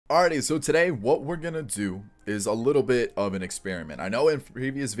Alrighty, so today what we're gonna do is a little bit of an experiment. I know in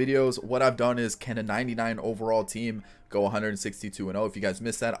previous videos what I've done is, can a 99 overall team go 162-0? If you guys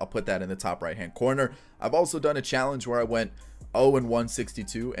missed that, I'll put that in the top right hand corner. I've also done a challenge where I went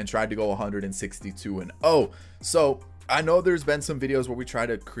 0-162 and tried to go 162-0. So I know there's been some videos where we try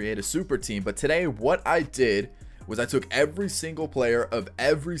to create a super team, but today what I did was I took every single player of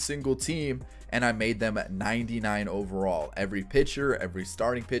every single team and I made them 99 overall. Every pitcher, every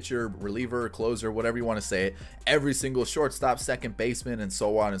starting pitcher, reliever, closer, whatever you want to say it, every single shortstop, second baseman, and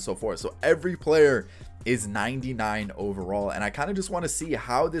so on and so forth. So every player is 99 overall, and I kind of just want to see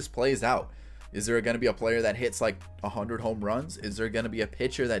how this plays out. Is there going to be a player that hits like 100 home runs? Is there going to be a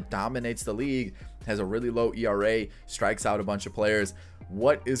pitcher that dominates the league, has a really low ERA, strikes out a bunch of players?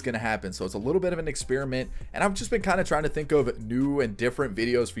 What is going to happen? So it's a little bit of an experiment, and I've just been kind of trying to think of new and different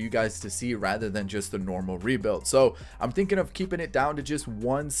videos for you guys to see rather than just the normal rebuild. So I'm thinking of keeping it down to just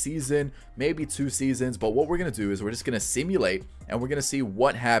one season, maybe 2 seasons. But what we're going to do is we're just going to simulate, and we're going to see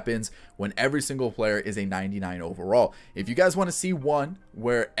what happens when every single player is a 99 overall. If you guys want to see one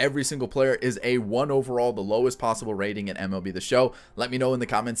where every single player is a 1 overall, the lowest possible rating in MLB The Show, let me know in the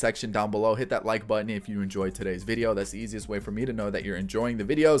comment section down below. Hit that like button if you enjoyed today's video. That's the easiest way for me to know that you're enjoying the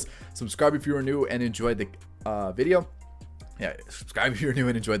videos. Subscribe if you are new and enjoyed the video. Yeah, subscribe if you're new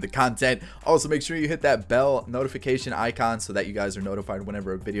and enjoyed the content. Also, make sure you hit that bell notification icon so that you guys are notified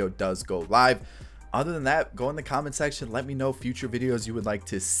whenever a video does go live. Other than that, go in the comment section, let me know future videos you would like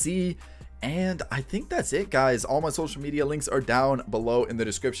to see. And I think that's it, guys. All my social media links are down below in the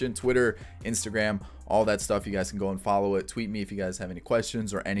description: Twitter, Instagram, all that stuff. You guys can go and follow it. Tweet me if you guys have any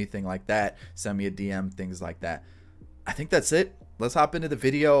questions or anything like that. Send me a DM, things like that. I think that's it. Let's hop into the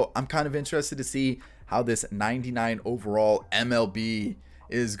video. I'm kind of interested to see how this 99 overall MLB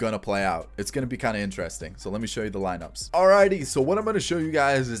is gonna play out. It's gonna be kind of interesting. So let me show you the lineups. Alrighty, so what I'm gonna show you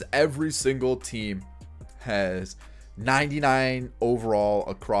guys is every single team has 99 overall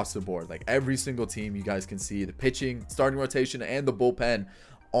across the board. Like every single team, you guys can see the pitching, starting rotation, and the bullpen,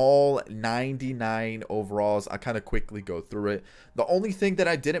 all 99 overalls. I kind of quickly go through it. The only thing that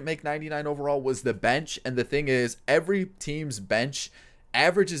I didn't make 99 overall was the bench, and the thing is, every team's bench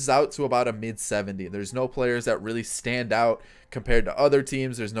averages out to about a mid-70. There's no players that really stand out compared to other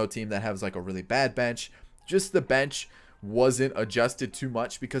teams. There's no team that has like a really bad bench. Just the bench wasn't adjusted too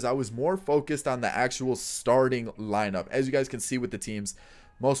much because I was more focused on the actual starting lineup. As you guys can see with the teams,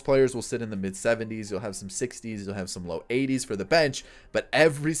 most players will sit in the mid-70s. You'll have some 60s. You'll have some low 80s for the bench. But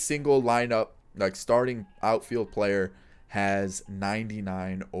every single lineup, like starting outfield player, has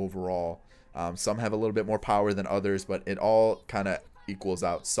 99 overall. Some have a little bit more power than others, but it all kind of equals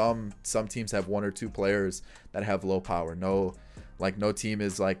out. Some teams have 1 or 2 players that have low power. No team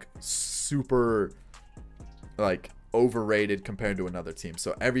is like super like overrated compared to another team.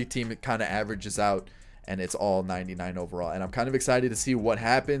 So every team, it kind of averages out, and it's all 99 overall. And I'm kind of excited to see what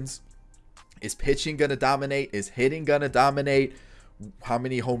happens. Is pitching gonna dominate? Is hitting gonna dominate? How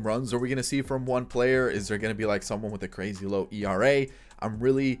many home runs are we gonna see from one player? Is there gonna be like someone with a crazy low ERA? I'm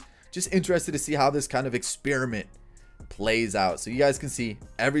really just interested to see how this kind of experiment plays out. So you guys can see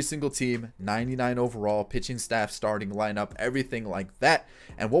every single team, 99 overall, pitching staff, starting lineup, everything like that.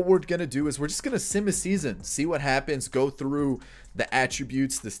 And what we're gonna do is we're just gonna sim a season, see what happens, go through the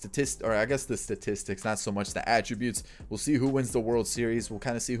attributes, the statistics, or I guess the statistics, not so much the attributes. We'll see who wins the World Series. We'll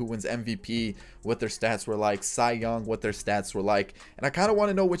kind of see who wins MVP, what their stats were like, Cy Young, what their stats were like. And I kind of want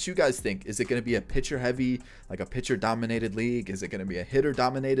to know what you guys think. Is it going to be a pitcher heavy, like a pitcher dominated league? Is it going to be a hitter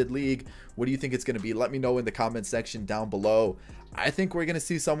dominated league? What do you think it's going to be? Let me know in the comment section down below. I think we're going to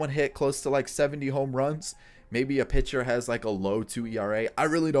see someone hit close to like 70 home runs. Maybe a pitcher has like a low 2 ERA. I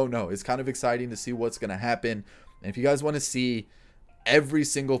really don't know. It's kind of exciting to see what's going to happen. And if you guys want to see every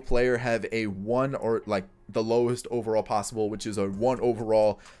single player have a 1 or like the lowest overall possible, which is a 1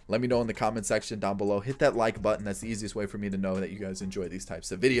 overall, let me know in the comment section down below. Hit that like button. That's the easiest way for me to know that you guys enjoy these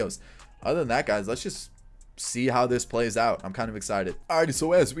types of videos. Other than that, guys, let's just see how this plays out. I'm kind of excited. Alrighty,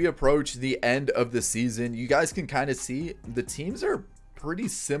 so as we approach the end of the season, you guys can kind of see the teams are pretty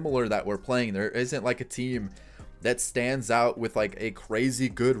similar that we're playing. There isn't like a team that stands out with like a crazy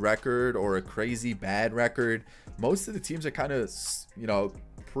good record or a crazy bad record. Most of the teams are kind of, you know,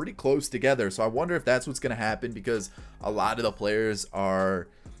 pretty close together. So I wonder if that's what's going to happen, because a lot of the players are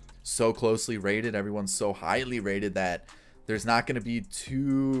so closely rated. Everyone's so highly rated that there's not going to be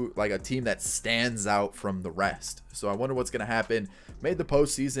a team that stands out from the rest. So I wonder what's going to happen. Made the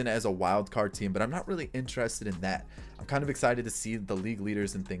postseason as a wild card team, but I'm not really interested in that. I'm kind of excited to see the league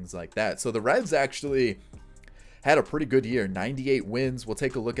leaders and things like that. So the Reds actually had a pretty good year. 98 wins. We'll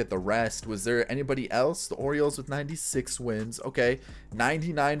take a look at the rest. Was there anybody else? The Orioles with 96 wins. Okay,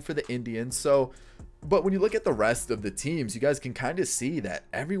 99 for the Indians. So, but when you look at the rest of the teams, you guys can kind of see that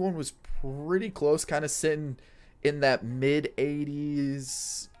everyone was pretty close, kind of sitting in that mid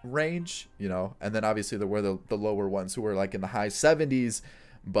 80s range, you know. And then obviously there were the lower ones who were like in the high 70s,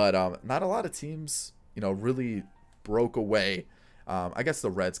 but not a lot of teams, you know, really broke away. I guess the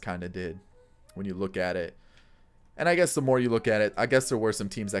Reds kind of did when you look at it. And I guess the more you look at it, I guess there were some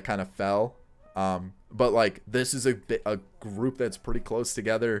teams that kind of fell. But like this is a group that's pretty close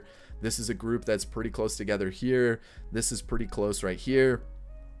together. This is a group that's pretty close together here. This is pretty close right here.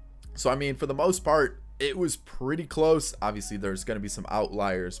 So I mean, for the most part, it was pretty close. Obviously, there's going to be some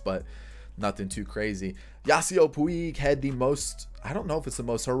outliers, but nothing too crazy. Yasiel Puig had the most, I don't know if it's the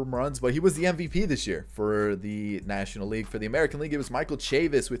most home runs, but he was the MVP this year for the National League. For the American League, it was Michael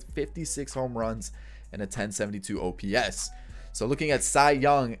Chavis with 56 home runs and a 1072 OPS. So looking at Cy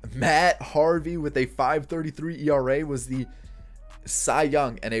Young, Matt Harvey with a 5.33 ERA was the Cy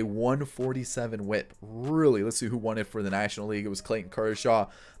Young and a 147 whip. Really, let's see who won it for the National League. It was Clayton Kershaw.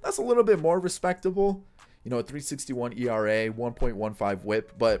 That's a little bit more respectable. You know, a 3.61 ERA, 1.15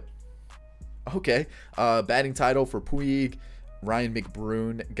 whip, but okay. Batting title for Puig. Ryan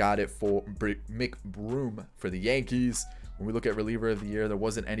McBroom got it for McBroom for the Yankees. When we look at reliever of the year, there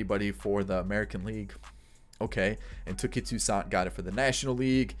wasn't anybody for the American League. Okay, and Touki Toussaint got it for the National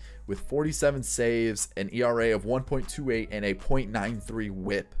League with 47 saves, an ERA of 1.28, and a .93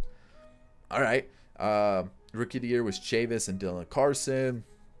 whip. All right, rookie of the year was Chavis and Dylan Carson.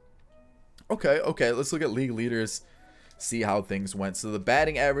 Okay, let's look at league leaders, see how things went. So the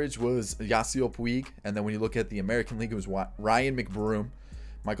batting average was Yasiel Puig, and then when you look at the American League, it was Ryan McBroom,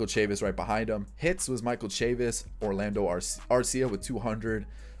 Michael Chavis right behind him. Hits was Michael Chavis, Orlando Arcia with 200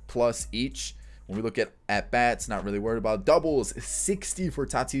 plus each. When we look at bats, not really worried about. Doubles, 60 for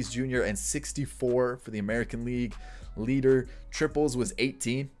Tatis Jr. and 64 for the American League leader. Triples was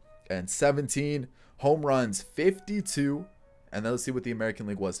 18 and 17. Home runs, 52. And then let's see what the American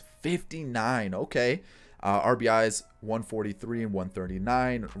League was. 59. Okay. RBIs, 143 and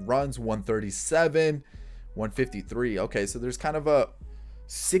 139. Runs, 137, 153. Okay, so there's kind of a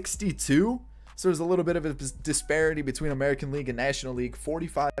 62. So there's a little bit of a disparity between American League and National League.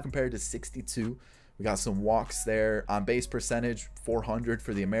 45 compared to 62. We got some walks there. On base percentage, 400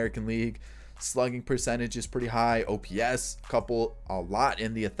 for the American League. Slugging percentage is pretty high. OPS, a lot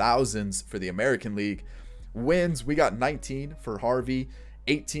in the thousands for the American League. Wins, we got 19 for Harvey,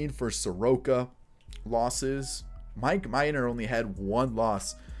 18 for Soroka. Losses, Mike Minor only had 1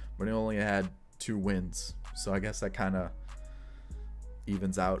 loss, but he only had 2 wins. So I guess that kind of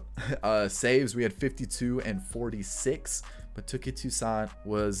evens out. Saves, we had 52 and 46, but Touki Toussaint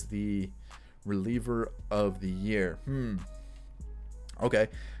was the reliever of the year. Okay,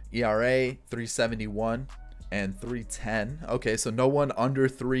 ERA 3.71 and 3.10. Okay, so no one under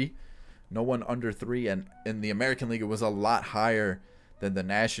 3. No one under 3, and in the American League it was a lot higher than the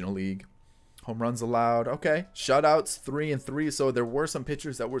National League. Home runs allowed. Okay, shutouts 3 and 3. So there were some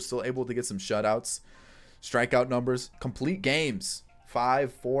pitchers that were still able to get some shutouts. Strikeout numbers, complete games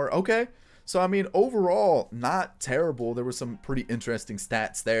 5, 4. Okay, so I mean overall not terrible. There were some pretty interesting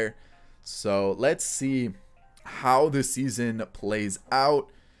stats there. So let's see how the season plays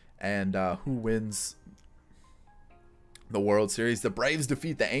out and who wins the World Series. The Braves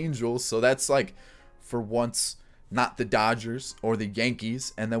defeat the Angels, so that's like for once not the Dodgers or the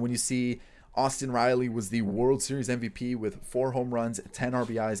Yankees. And then when you see Austin Riley was the World Series MVP with 4 home runs, 10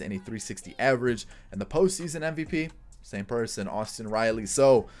 RBIs, and a 360 average, and the postseason MVP, same person, Austin Riley.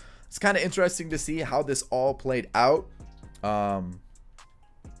 So it's kind of interesting to see how this all played out. It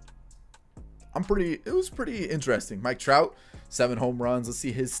was pretty interesting. Mike Trout, 7 home runs. Let's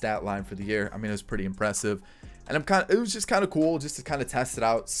see his stat line for the year. I mean, it was pretty impressive. And it was just kind of cool just to kind of test it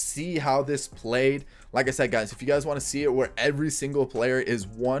out, see how this played. Like I said, guys, if you guys want to see it where every single player is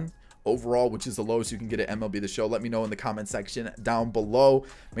 1 overall, which is the lowest you can get at MLB The Show, let me know in the comment section down below.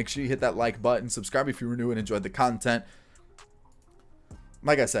 Make sure you hit that like button, subscribe if you were new and enjoyed the content.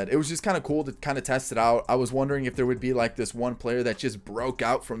 Like I said, it was just kind of cool to kind of test it out. I was wondering if there would be like this one player that just broke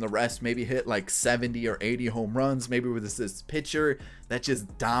out from the rest, maybe hit like 70 or 80 home runs, maybe with this pitcher that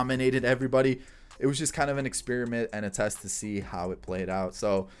just dominated everybody. It was just kind of an experiment and a test to see how it played out.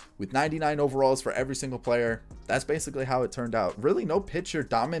 So with 99 overalls for every single player, that's basically how it turned out. Really, no pitcher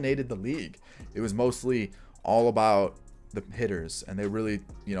dominated the league. It was mostly all about the hitters, and they really,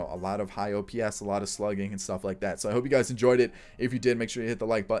 you know, a lot of high OPS, a lot of slugging and stuff like that. So I hope you guys enjoyed it. If you did, make sure you hit the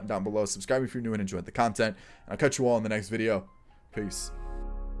like button down below. Subscribe if you're new and enjoyed the content. And I'll catch you all in the next video. Peace.